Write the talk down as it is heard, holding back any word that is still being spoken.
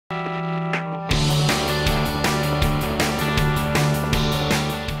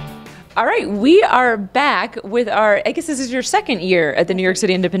All right, we are back with our, I guess this is your second year at the New York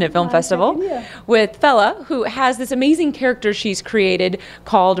City Independent Film Festival, with Fella, who has this amazing character she's created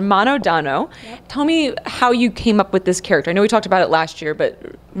called Mahno Dahno. Yep. Tell me how you came up with this character. I know we talked about it last year, but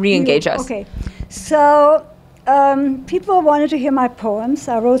re-engage us. Okay, so people wanted to hear my poems.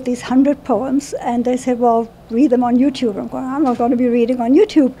 I wrote these 100 poems, and they said, well, read them on YouTube. I'm going, I'm not going to be reading on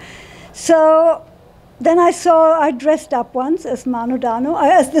YouTube. So then I dressed up once as Mahno Dahno,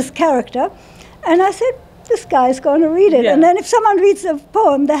 as this character, and I said, this guy's going to read it. Yeah. And then if someone reads a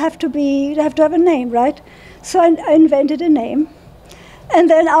poem, they have to have a name, right? So I invented a name. And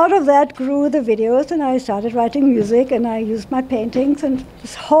then out of that grew the videos, and I started writing music, and I used my paintings, and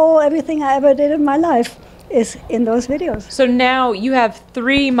everything I ever did in my life is in those videos. So now you have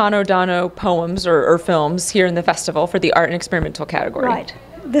 3 Mahno Dahno poems or films here in the festival for the art and experimental category. Right.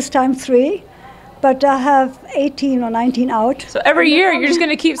 This time 3. But I have 18 or 19 out. So every year you're just going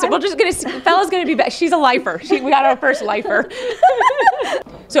to keep, so we're just going to, Fella's going to be back. She's a lifer. We got our first lifer.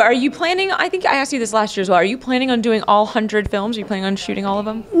 So are you planning, I think I asked you this last year as well, are you planning on doing all 100 films? Are you planning on shooting all of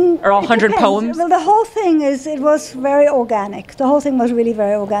them? Or all 100 poems? Well, the whole thing it was very organic. The whole thing was really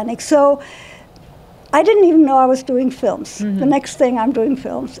very organic. So I didn't even know I was doing films. The next thing I'm doing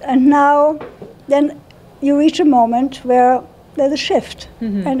films. And now, then you reach a moment where there's a shift,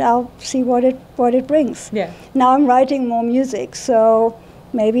 and I'll see what it brings. Yeah. Now I'm writing more music, so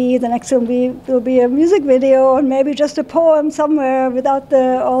maybe the next one will be a music video, or maybe just a poem somewhere without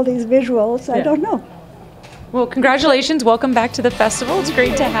all these visuals. Yeah. I don't know. Well, congratulations. Welcome back to the festival. It's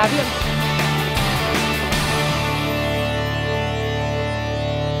great to have you.